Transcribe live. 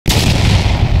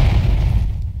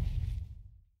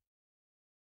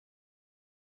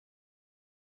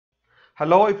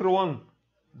Hello everyone,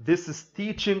 this is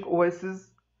Teaching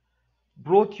Oasis.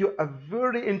 Brought you a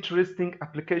very interesting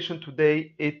application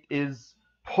today. It is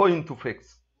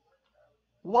Pointofix.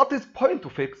 What is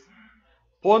Pointofix?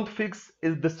 Pointofix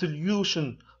is the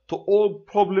solution to all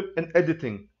problem in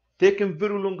editing, taking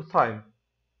very long time.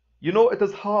 You know it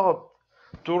is hard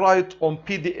to write on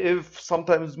PDF,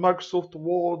 sometimes Microsoft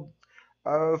Word,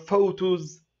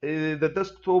 photos, the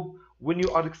desktop, when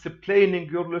you are explaining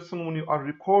your lesson, when you are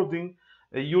recording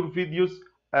your videos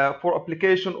for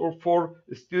application or for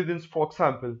students, for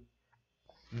example.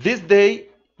 This day,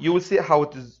 you will see how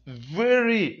it is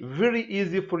very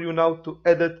easy for you now to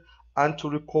edit and to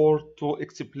record, to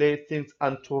explain things,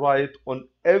 and to write on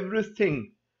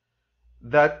everything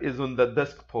that is on the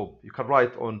desktop. You can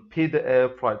write on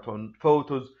PDF, write on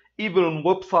photos, even on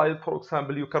website, for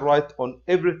example. You can write on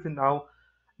everything now.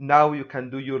 Now you can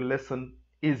do your lesson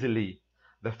easily.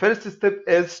 The first step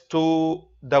is to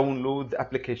download the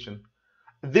application.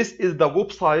 This is the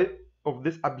website of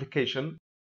this application,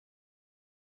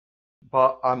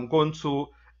 but I'm going to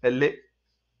let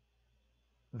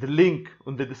the link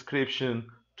on the description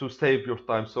to save your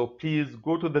time. So please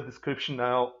go to the description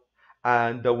now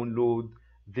and download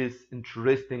this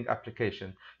interesting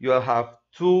application. You have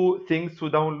two things to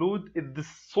download. It is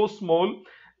so small.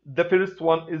 The first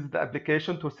one is the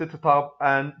application to set it up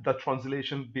and the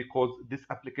translation, because this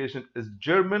application is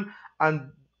German,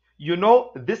 and you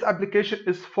know this application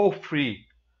is for free.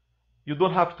 You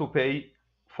don't have to pay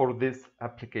for this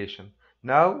application.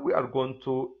 Now we are going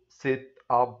to set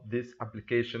up this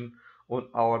application on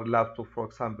our laptop, for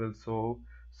example. So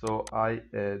I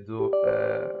do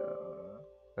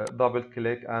double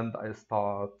click and I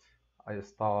start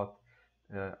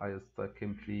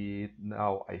complete.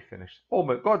 Now I finish. Oh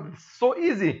my god, it's so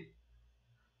easy.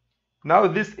 Now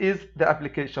this is the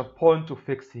application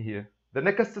Pointofix here. The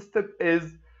next step is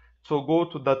to go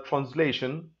to the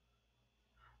translation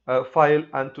file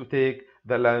and to take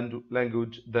the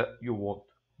language that you want.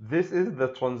 This is the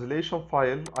translation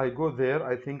file. I go there.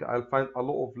 I think I'll find a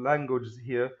lot of languages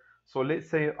here. So let's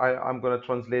say I'm going to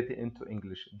translate it into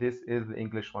English. This is the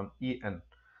English one, EN.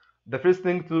 The first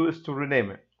thing to do is to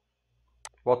rename it.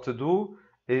 What to do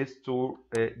is to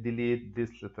delete these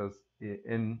letters,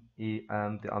 N, E,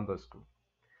 and the underscore.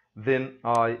 Then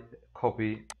I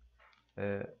copy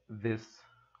this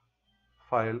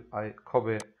file. I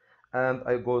copy and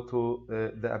I go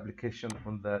to the application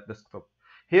on the desktop.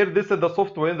 Here, this is the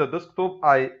software in the desktop.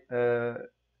 I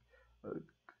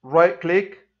right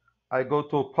click, I go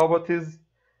to properties,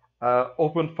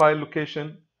 open file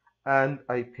location, and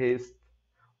I paste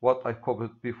what I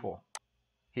copied before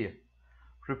here.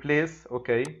 Replace,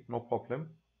 okay, no problem.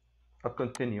 I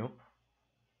continue.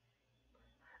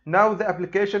 Now the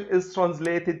application is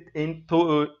translated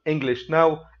into English.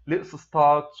 Now let's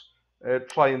start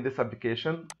trying this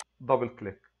application. Double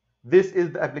click. This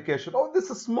is the application. Oh, this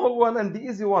is a small one and the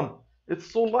easy one.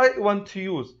 It's so light one to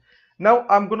use. Now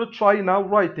I'm gonna try now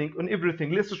writing on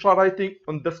everything. Let's try writing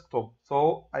on desktop.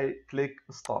 So I click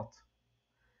start.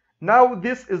 Now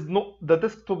this is not the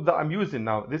desktop that I'm using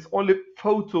now. This is only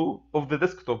photo of the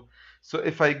desktop. So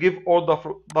if I give order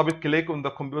for double click on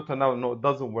the computer now, no, it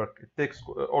doesn't work. It takes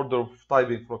order of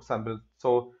typing, for example.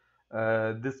 So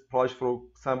this brush, for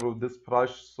example, this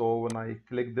brush. So when I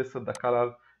click this, the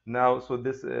color now. So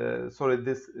this,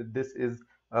 this is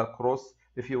cross.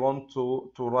 If you want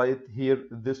to write here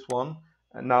this one,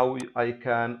 now I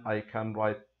can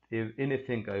write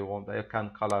anything I want. I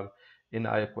can color in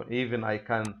icon. Even I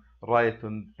can write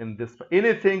in this.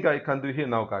 Anything I can do here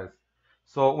now, guys.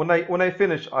 So when I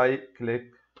finish, I click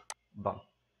done.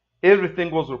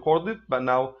 Everything was recorded, but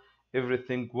now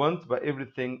everything went, but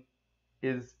everything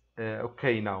is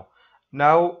okay now.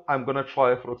 Now I'm gonna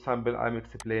try, for example, I'm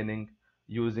explaining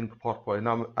using PowerPoint.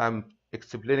 Now I'm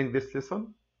explaining this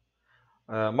lesson.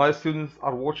 My students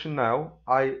are watching now.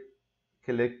 I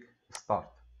click start.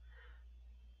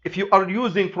 If you are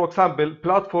using, for example,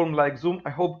 platform like Zoom,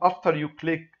 I hope after you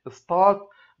click start,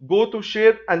 go to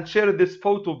share and share this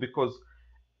photo, because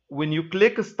when you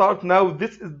click start now,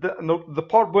 this is the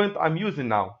PowerPoint I'm using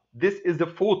now. This is the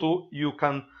photo you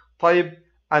can type,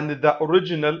 and the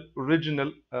original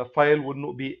file will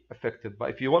not be affected.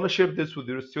 But if you want to share this with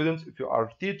your students, if you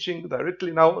are teaching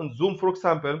directly now on Zoom, for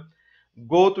example,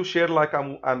 go to share like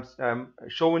I'm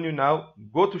showing you now.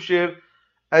 Go to share.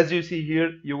 As you see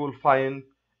here, you will find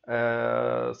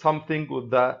something with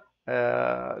the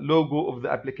logo of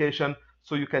the application.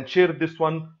 So you can share this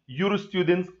one. Your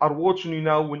students are watching you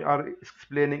now when you are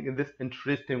explaining in this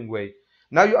interesting way.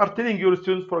 Now you are telling your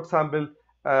students, for example,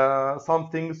 some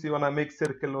things you want to make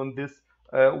circle on this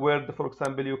word. For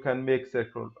example, you can make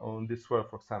circle on this word,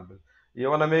 for example. You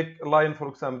want to make a line, for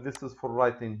example, this is for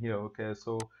writing here, okay?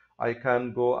 So I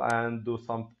can go and do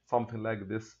something like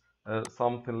this,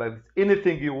 something like this,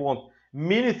 anything you want.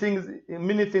 Many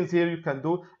things here you can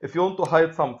do. If you want to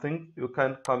hide something, you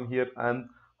can come here and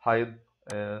hide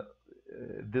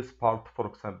this part, for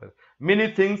example.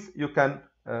 Many things you can.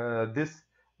 This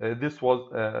was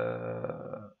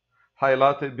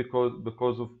highlighted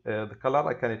because of the color.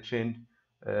 I can change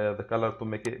the color to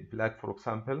make it black, for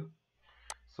example.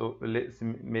 So let's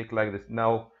make like this.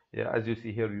 Now, yeah, as you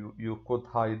see here, you could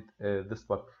hide this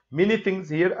part. Many things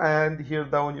here, and here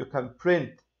down you can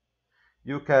print,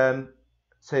 you can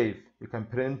save, you can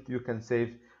print, you can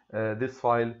save this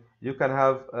file. You can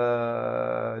have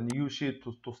a new sheet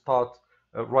to start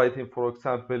writing, for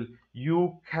example.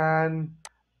 You can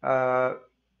uh,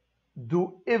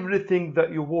 do everything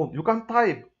that you want. You can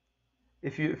type.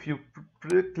 If you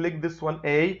click this one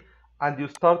A and you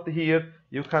start here,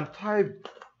 you can type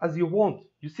as you want.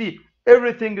 You see,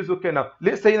 everything is okay now.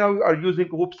 Let's say now we are using a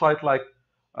website like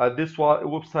this one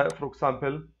website, for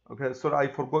example. Okay, so I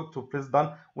forgot to press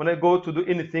done. When I go to do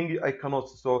anything, I cannot.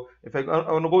 So if I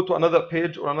want to go to another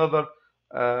page or another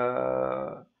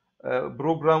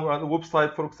program or a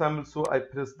website, for example, so I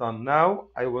press done. Now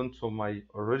I went to my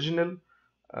original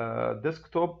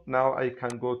desktop. Now I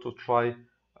can go to try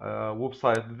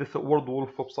website. This is World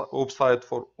Wolf website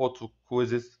for auto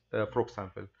quizzes, for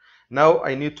example. Now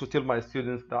I need to tell my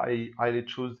students that I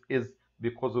choose is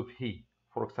because of he,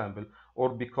 for example, or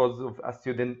because of a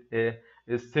student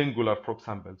is singular, for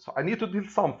example. So I need to do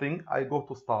something. I go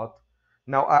to start.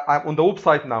 Now I'm on the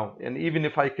website now, and even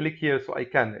if I click here, so I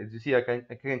can, as you see, I can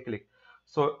click.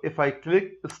 So if I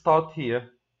click start here,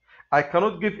 I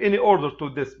cannot give any order to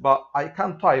this, but I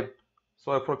can type.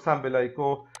 So for example, I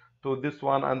go to this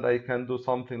one and I can do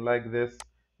something like this.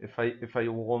 If I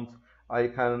want, I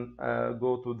can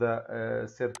go to the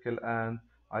circle and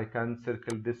I can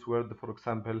circle this word, for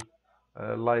example,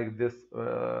 like this.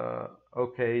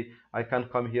 Okay, I can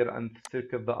come here and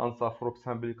circle the answer, for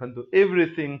example. You can do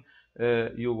everything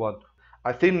you want.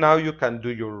 I think now you can do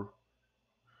your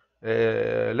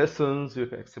lessons, you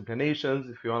can explanations.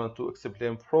 If you wanted to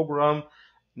explain program,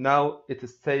 now it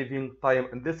is saving time.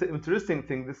 And this is interesting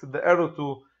thing. This is the arrow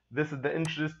to. This is the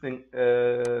interesting.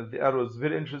 The arrow is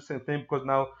very interesting thing because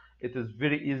now it is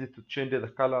very easy to change the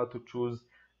color, to choose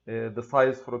the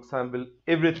size, for example.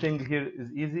 Everything here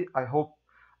is easy. I hope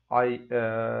I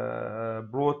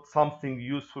brought something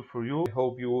useful for you. I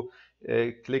hope you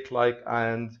click like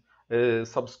and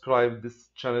subscribe this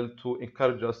channel to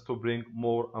encourage us to bring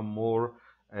more and more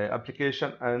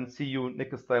application, and see you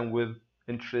next time with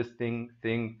interesting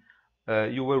thing.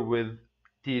 You were with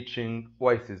teaching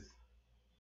Oasis.